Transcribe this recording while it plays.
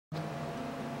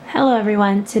Hello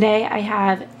everyone, today I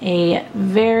have a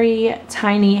very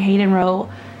tiny Hayden Rowe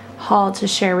haul to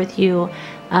share with you.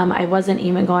 I wasn't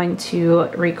even going to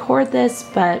record this,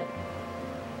 but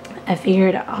I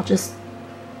figured I'll just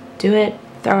do it,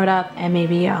 throw it up, and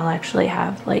maybe I'll actually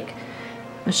have like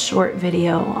a short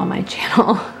video on my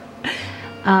channel.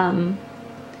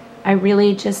 I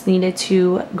really just needed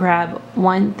to grab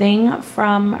one thing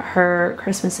from her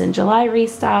Christmas in July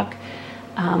restock,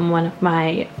 one of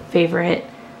my favorite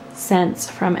scents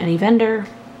from any vendor.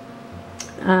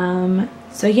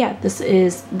 So yeah, this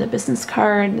is the business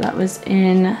card that was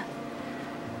in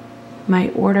my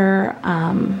order.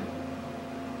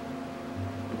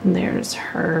 There's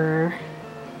her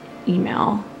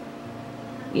email.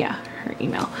 Yeah, her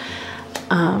email.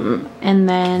 And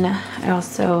then I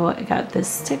also got this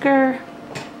sticker.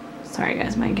 Sorry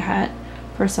guys, my cat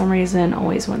for some reason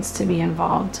always wants to be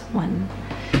involved when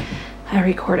I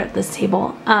record at this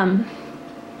table.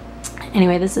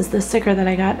 Anyway, this is the sticker that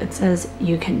I got. It says,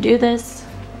 "You can do this."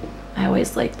 I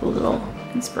always like the little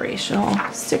inspirational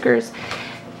stickers.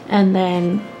 And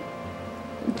then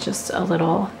just a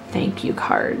little thank you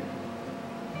card.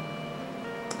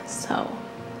 So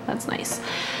that's nice.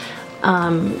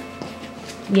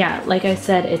 Yeah, like I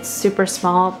said, it's super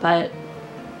small, but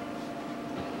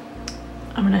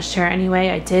I'm gonna share anyway.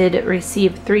 I did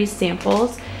receive 3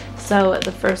 samples. So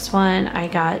the first one I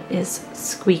got is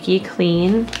Squeaky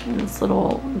Clean, and this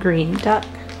little green duck.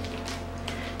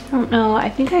 I don't know, I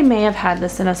think I may have had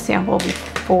this in a sample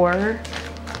before.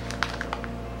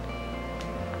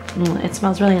 It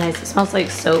smells really nice. It smells like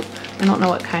soap. I don't know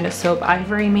what kind of soap.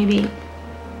 Ivory maybe?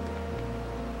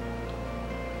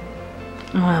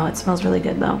 Oh wow, it smells really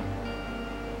good though.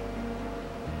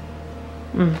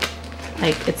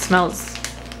 Like it smells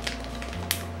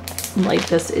like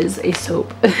this is a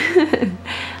soap.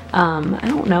 I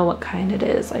don't know what kind it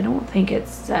is. I don't think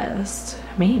it's Zest,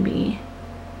 maybe,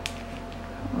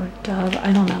 or Dove,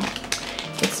 I don't know.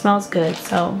 It smells good,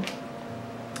 so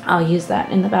I'll use that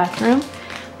in the bathroom.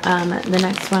 The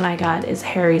next one I got is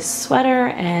Harry's Sweater,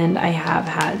 and I have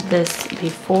had this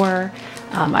before.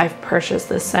 I've purchased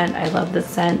this scent. I love this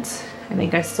scent. I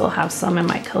think I still have some in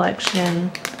my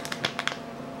collection.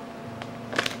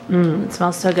 It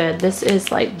smells so good. This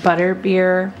is like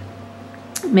butterbeer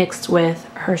mixed with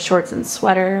her shorts and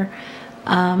sweater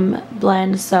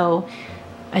blend. So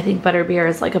I think butterbeer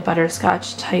is like a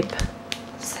butterscotch type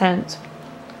scent.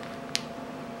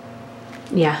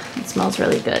 Yeah, it smells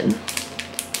really good.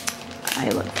 I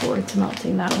look forward to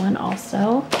melting that one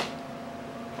also.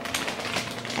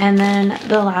 And then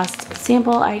the last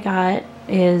sample I got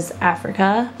is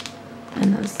Africa,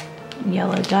 and this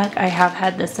yellow duck. I have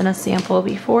had this in a sample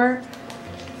before.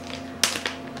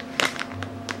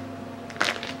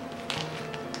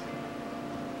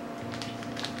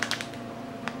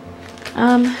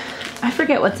 I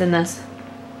forget what's in this.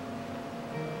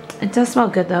 It does smell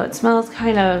good though. It smells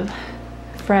kind of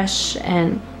fresh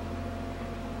and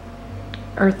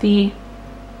earthy,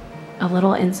 a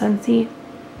little incensey.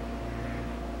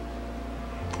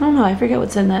 I don't know, I forget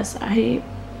what's in this. I'm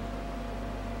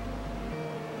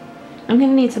gonna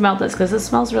need to melt this because it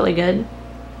smells really good.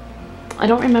 I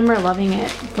don't remember loving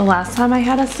it the last time I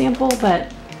had a sample,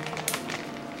 but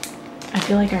I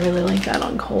feel like I really like that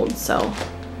on cold, so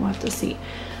we'll have to see.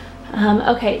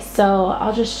 Okay, so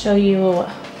I'll just show you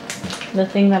the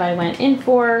thing that I went in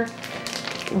for.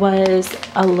 Was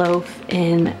a loaf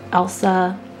in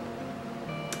Elsa.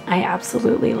 I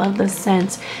absolutely love this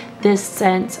scent. This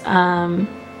scent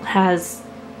has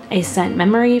a scent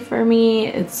memory for me.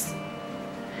 It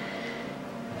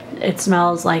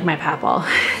smells like my Papal.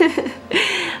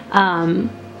 I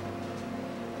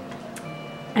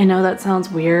know that sounds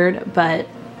weird, but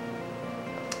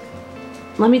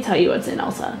let me tell you what's in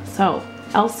Elsa. So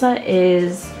Elsa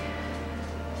is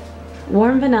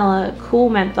warm vanilla, cool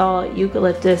menthol,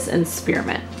 eucalyptus, and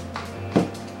spearmint.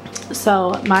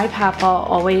 So my Papa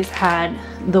always had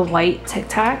the white Tic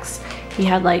Tacs. He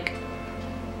had like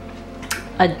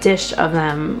a dish of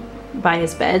them by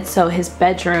his bed, so his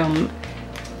bedroom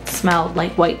smelled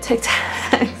like white Tic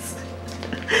Tacs.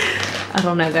 I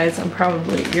don't know guys,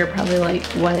 you're probably like,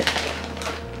 what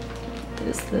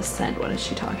is this scent? What is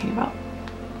she talking about?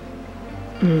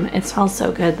 It smells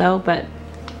so good though, but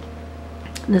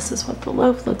this is what the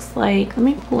loaf looks like. Let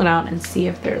me pull it out and see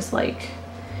if there's like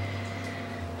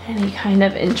any kind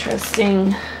of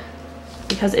interesting,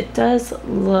 because it does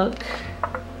look,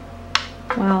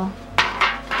 well,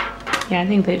 yeah, I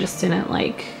think they just didn't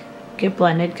like get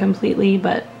blended completely,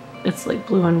 but it's like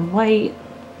blue and white.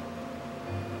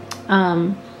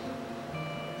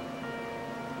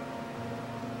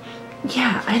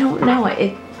 Yeah, I don't know.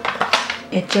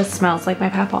 it just smells like my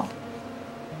Papaw.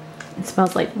 It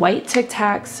smells like white Tic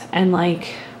Tacs and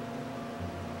like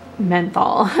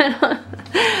menthol.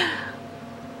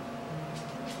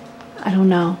 I don't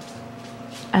know.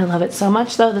 I love it so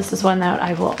much though. This is one that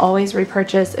I will always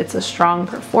repurchase. It's a strong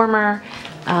performer.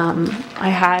 I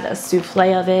had a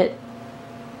souffle of it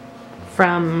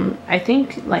from, I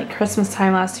think, like Christmas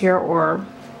time last year or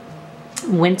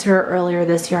winter earlier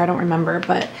this year. I don't remember,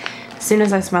 but as soon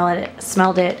as I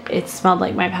smelled it, it smelled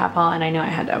like my Papaw, and I knew I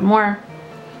had to have more.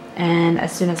 And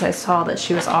as soon as I saw that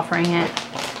she was offering it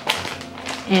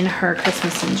in her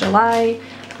Christmas in July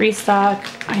restock,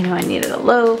 I knew I needed a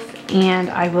loaf, and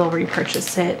I will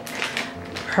repurchase it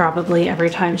probably every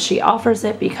time she offers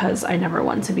it because I never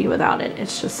want to be without it.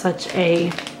 It's just such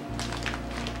a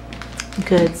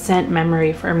good scent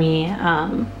memory for me.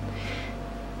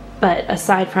 But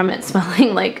aside from it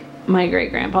smelling like my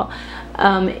great-grandpa,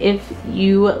 if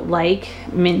you like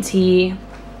minty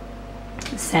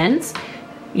scents,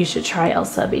 you should try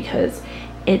Elsa because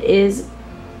it's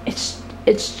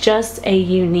just a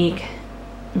unique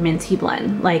minty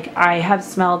blend. Like, I have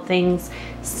smelled things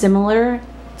similar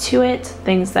to it,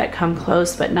 things that come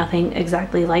close, but nothing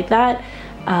exactly like that.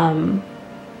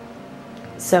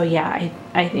 So yeah,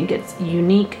 I think it's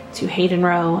unique to Hayden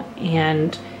Rowe,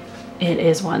 and it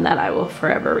is one that I will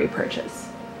forever repurchase.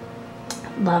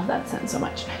 Love that scent so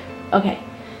much. Okay,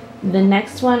 the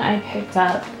next one I picked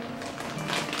up,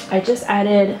 I just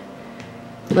added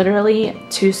literally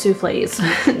 2 soufflés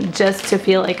just to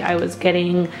feel like I was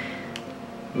getting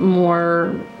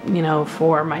more, you know,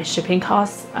 for my shipping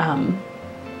costs.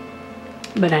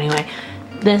 But anyway,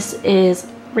 this is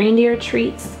Reindeer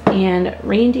Treats, and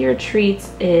Reindeer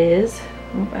Treats is,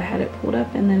 oh, I had it pulled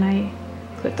up and then I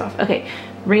clicked off. Okay,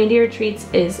 Reindeer Treats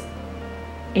is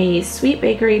a sweet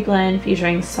bakery blend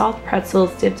featuring soft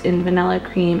pretzels dipped in vanilla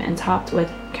cream and topped with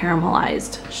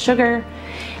caramelized sugar.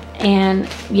 And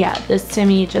yeah, this to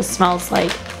me just smells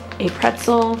like a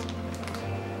pretzel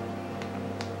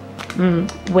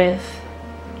with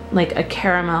like a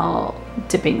caramel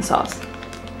dipping sauce.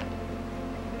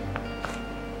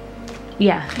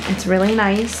 Yeah, it's really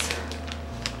nice.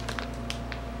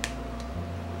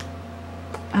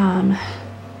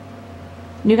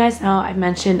 You guys know I've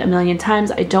mentioned a million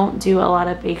times I don't do a lot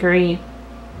of bakery,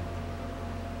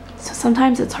 so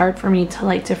sometimes it's hard for me to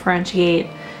like differentiate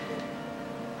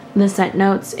the scent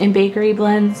notes in bakery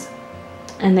blends,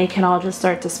 and they can all just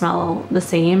start to smell the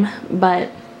same. But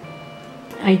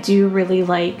I do really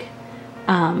like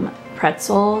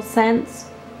pretzel scents,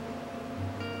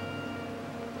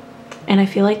 and I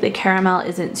feel like the caramel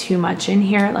isn't too much in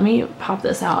here. Let me pop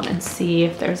this out and see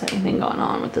if there's anything going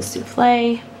on with the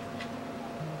souffle.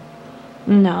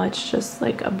 No, it's just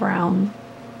like a brown.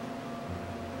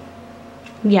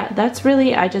 Yeah, that's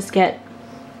really, I just get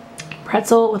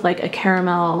pretzel with like a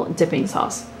caramel dipping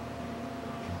sauce.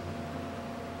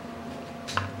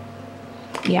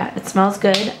 Yeah, it smells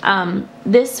good.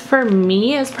 This for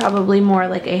me is probably more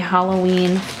like a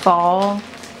Halloween fall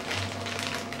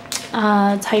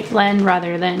type blend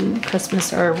rather than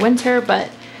Christmas or winter, but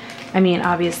I mean,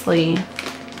 obviously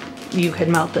you could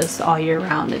melt this all year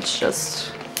round. It's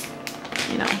just,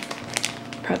 you know,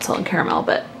 pretzel and caramel.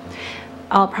 But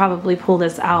I'll probably pull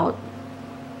this out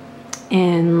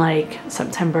in like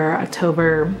September,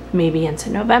 October, maybe into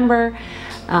November.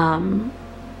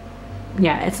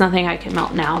 Yeah, it's nothing I can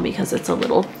melt now because it's a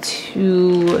little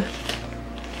too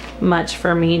much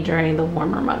for me during the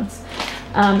warmer months.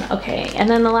 Okay, and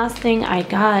then the last thing I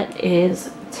got is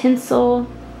tinsel.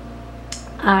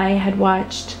 I had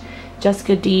watched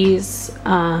Jessica D's,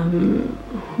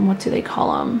 what do they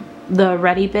call them? The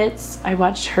Ready Bits. I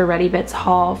watched her Ready Bits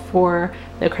haul for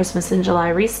the Christmas in July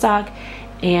restock,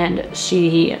 and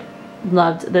she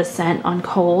loved the scent on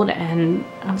cold, and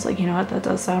I was like, you know what, that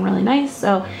does sound really nice,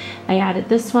 so I added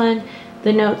this one.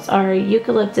 The notes are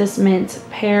eucalyptus, mint,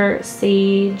 pear,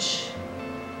 sage,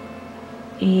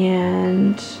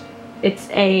 and it's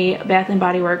a Bath &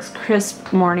 Body Works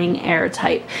Crisp Morning Air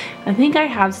type. I think I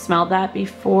have smelled that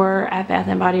before at Bath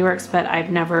 & Body Works, but I've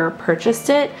never purchased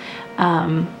it.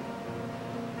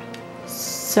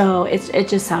 So it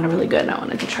just sounded really good and I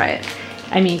wanted to try it.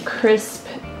 I mean, crisp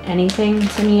anything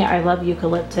to me. I love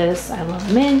eucalyptus, I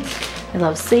love mint, I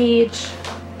love sage.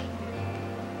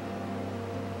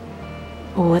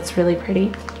 Oh, it's really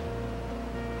pretty.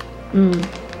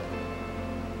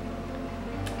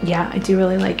 Yeah, I do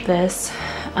really like this.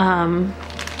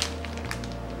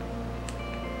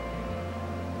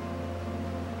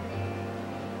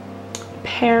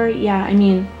 Pear, yeah, I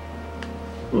mean,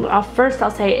 first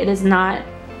I'll say it is not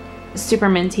super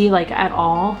minty, like, at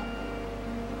all.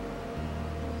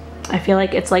 I feel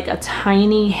like it's like a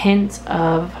tiny hint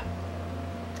of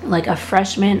like a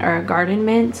fresh mint or a garden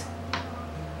mint.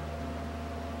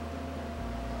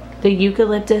 The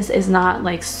eucalyptus is not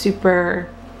like super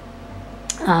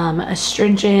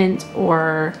astringent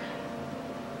or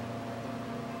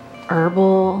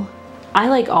herbal. I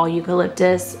like all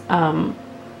eucalyptus.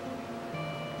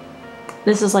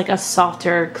 This is like a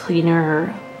softer,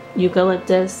 cleaner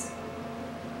eucalyptus.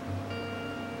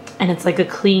 And it's like a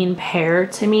clean pear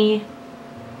to me.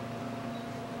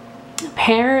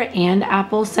 Pear and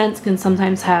apple scents can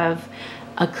sometimes have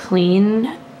a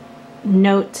clean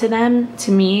note to them,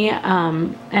 to me.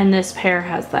 And this pear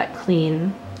has that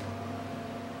clean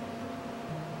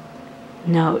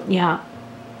note, yeah.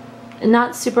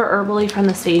 Not super herbally from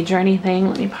the sage or anything.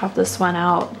 Let me pop this one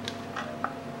out.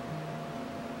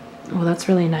 Oh, that's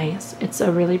really nice. It's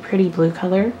a really pretty blue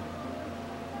color.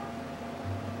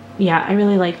 Yeah, I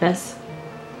really like this.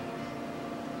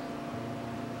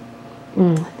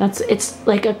 It's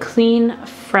like a clean,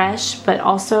 fresh, but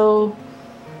also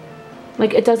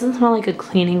like it doesn't smell like a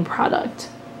cleaning product.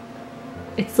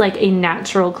 It's like a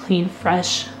natural, clean,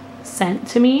 fresh scent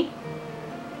to me.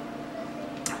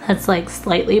 That's like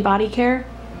slightly body care,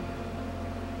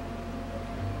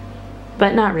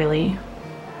 but not really.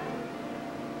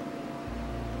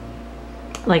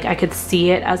 Like I could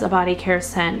see it as a body care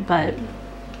scent, but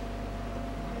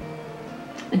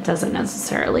it doesn't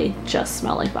necessarily just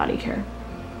smell like body care.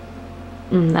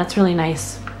 That's really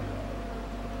nice.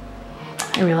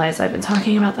 I realize I've been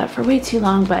talking about that for way too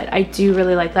long, but I do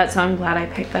really like that, so I'm glad I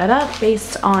picked that up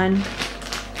based on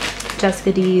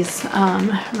Jessica D's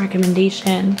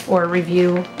recommendation, or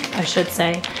review, I should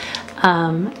say.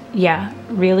 Yeah,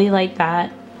 really like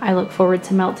that. I look forward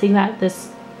to melting that.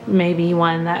 This may be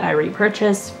one that I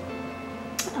repurchase.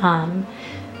 I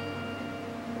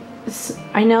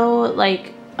know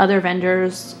like other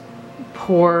vendors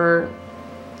pour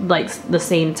like the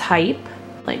same type,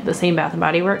 like the same Bath and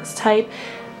Body Works type,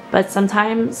 but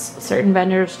sometimes certain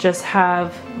vendors just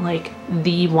have like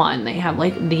the one, they have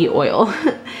like the oil.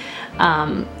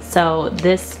 So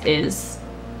this is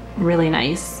really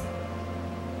nice.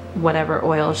 Whatever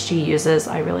oil she uses,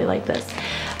 I really like this.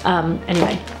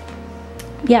 Anyway,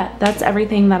 yeah, that's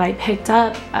everything that I picked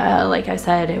up. Like I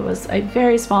said, it was a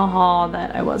very small haul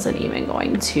that I wasn't even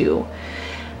going to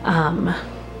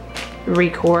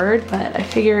record, but I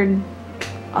figured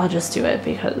I'll just do it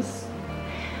because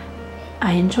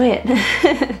I enjoy it.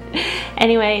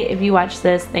 Anyway, if you watched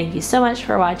this, thank you so much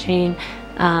for watching.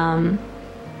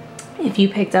 If you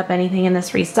picked up anything in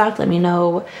this restock, let me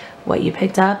know what you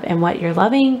picked up and what you're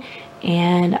loving,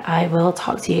 and I will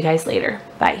talk to you guys later.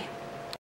 Bye.